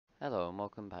Hello and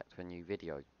welcome back to a new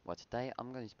video, where today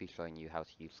I'm going to be showing you how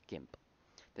to use gimp.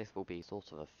 This will be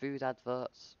sort of a food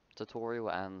adverts,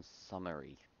 tutorial and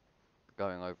summary,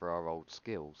 going over our old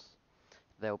skills.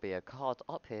 There will be a card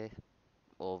up here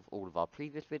of all of our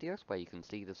previous videos where you can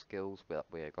see the skills that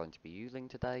we're going to be using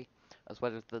today, as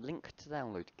well as the link to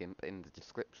download gimp in the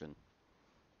description.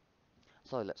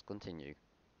 So let's continue.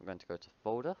 We're going to go to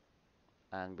folder,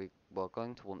 and we're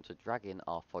going to want to drag in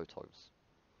our photos.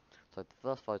 So the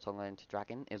first photo I'm going to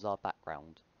drag in is our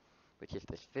background, which is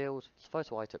this field. It's a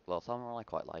photo I took last summer and I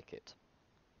quite like it.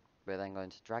 We're then going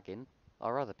to drag in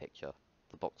our other picture,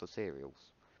 the box of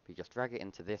cereals. We just drag it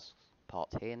into this part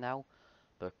here now,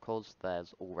 because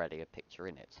there's already a picture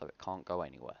in it, so it can't go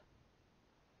anywhere.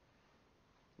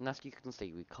 And as you can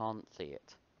see, we can't see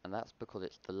it, and that's because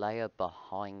it's the layer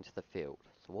behind the field.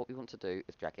 So what we want to do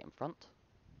is drag it in front,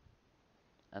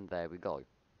 and there we go.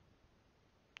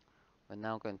 We're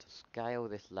now going to scale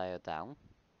this layer down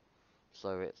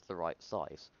so it's the right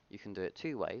size. You can do it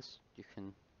two ways. You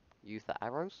can use the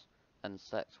arrows and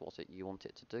select what you want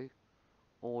it to do,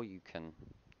 or you can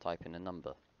type in a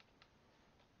number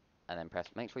and then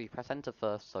make sure you press enter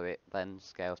first, so it then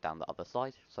scales down the other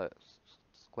side, so it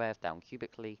squares down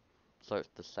cubically, so it's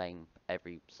the same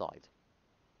every side.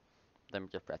 Then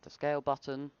just press the scale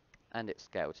button and it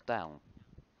scales down.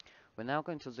 We're now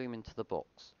going to zoom into the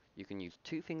box. You can use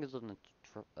two fingers on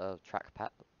the trackpad,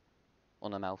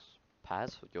 on a mouse pad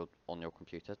on your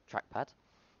computer trackpad,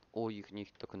 or you can use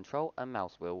the control and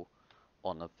mouse wheel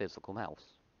on a physical mouse.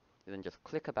 You then just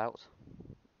click about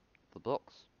the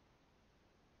box.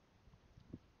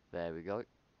 There we go.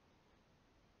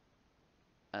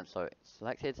 And so it's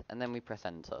selected, and then we press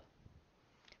enter.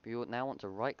 We will now want to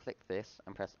right click this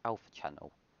and press alpha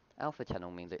channel. Alpha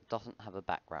channel means it doesn't have a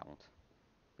background.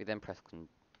 We then press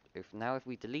if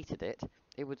we deleted it,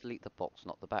 it would delete the box,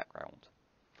 not the background.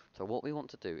 So what we want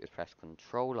to do is press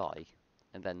Control I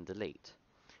and then delete.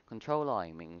 Control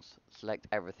I means select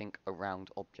everything around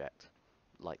object,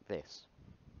 like this.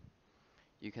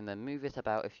 You can then move it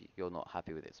about if you're not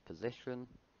happy with its position,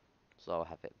 so I'll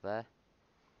have it there.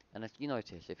 And as you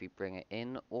notice, if you bring it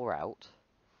in or out,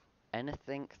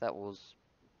 anything that was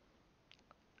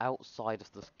outside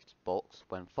of the box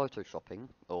when photoshopping,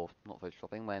 or not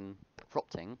photoshopping, when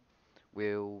cropping,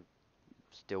 will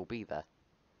still be there.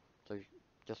 So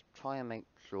just try and make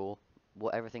sure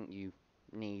everything you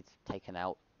need taken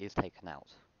out is taken out.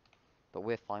 But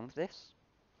we're fine with this.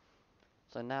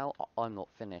 So now I'm not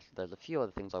finished. There's a few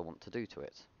other things I want to do to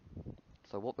it.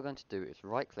 So what we're going to do is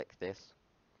right click this,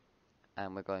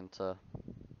 and we're going to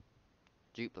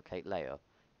duplicate layer.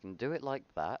 You can do it like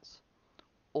that,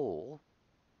 or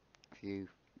if you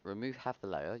remove half the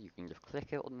layer, you can just click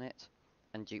it on it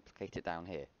and duplicate it down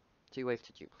here. Two ways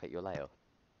to duplicate your layer.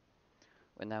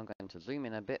 We're now going to zoom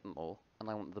in a bit more, and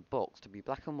I want the box to be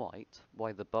black and white,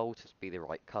 while the bowl to be the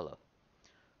right colour.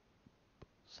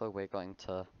 So we're going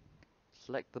to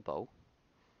select the bowl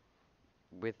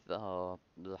with our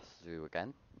lasso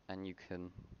again, and you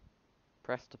can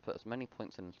press to put as many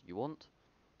points in as you want,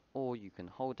 or you can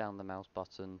hold down the mouse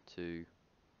button to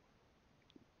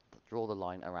draw the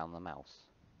line around the mouse.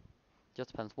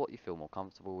 Just depends what you feel more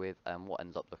comfortable with and what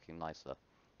ends up looking nicer.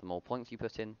 The more points you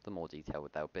put in, the more detailed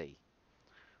they'll be.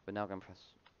 We're now going to press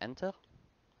enter,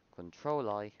 Control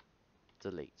I,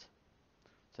 delete.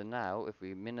 So now if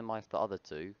we minimize the other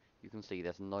two, you can see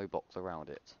there's no box around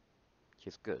it, which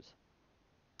is good.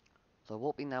 So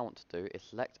what we now want to do is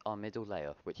select our middle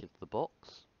layer, which is the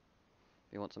box.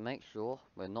 We want to make sure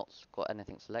we're not got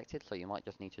anything selected, so you might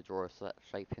just need to draw a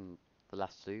shape in the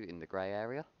lasso in the grey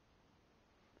area.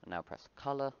 And now press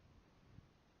color.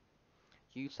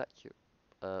 You set your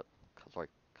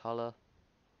color.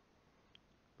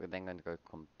 We're then going to go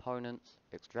components,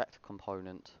 extract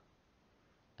component,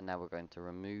 and now we're going to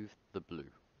remove the blue.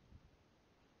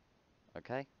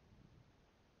 Okay?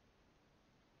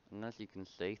 And as you can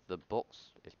see, the box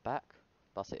is back,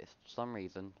 but it for some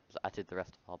reason has added the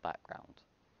rest of our background,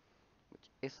 which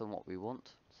isn't what we want,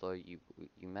 so you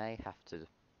may have to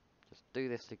just do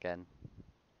this again.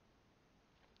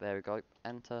 There we go,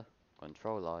 enter,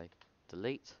 Control I,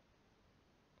 delete,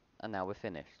 and now we're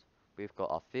finished. We've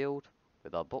got our field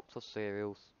with our box of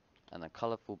cereals and a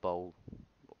colourful bowl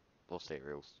of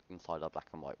cereals inside our black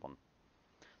and white one.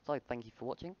 So thank you for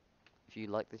watching. If you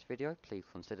like this video, please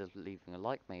consider leaving a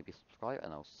like, maybe subscribe,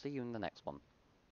 and I'll see you in the next one.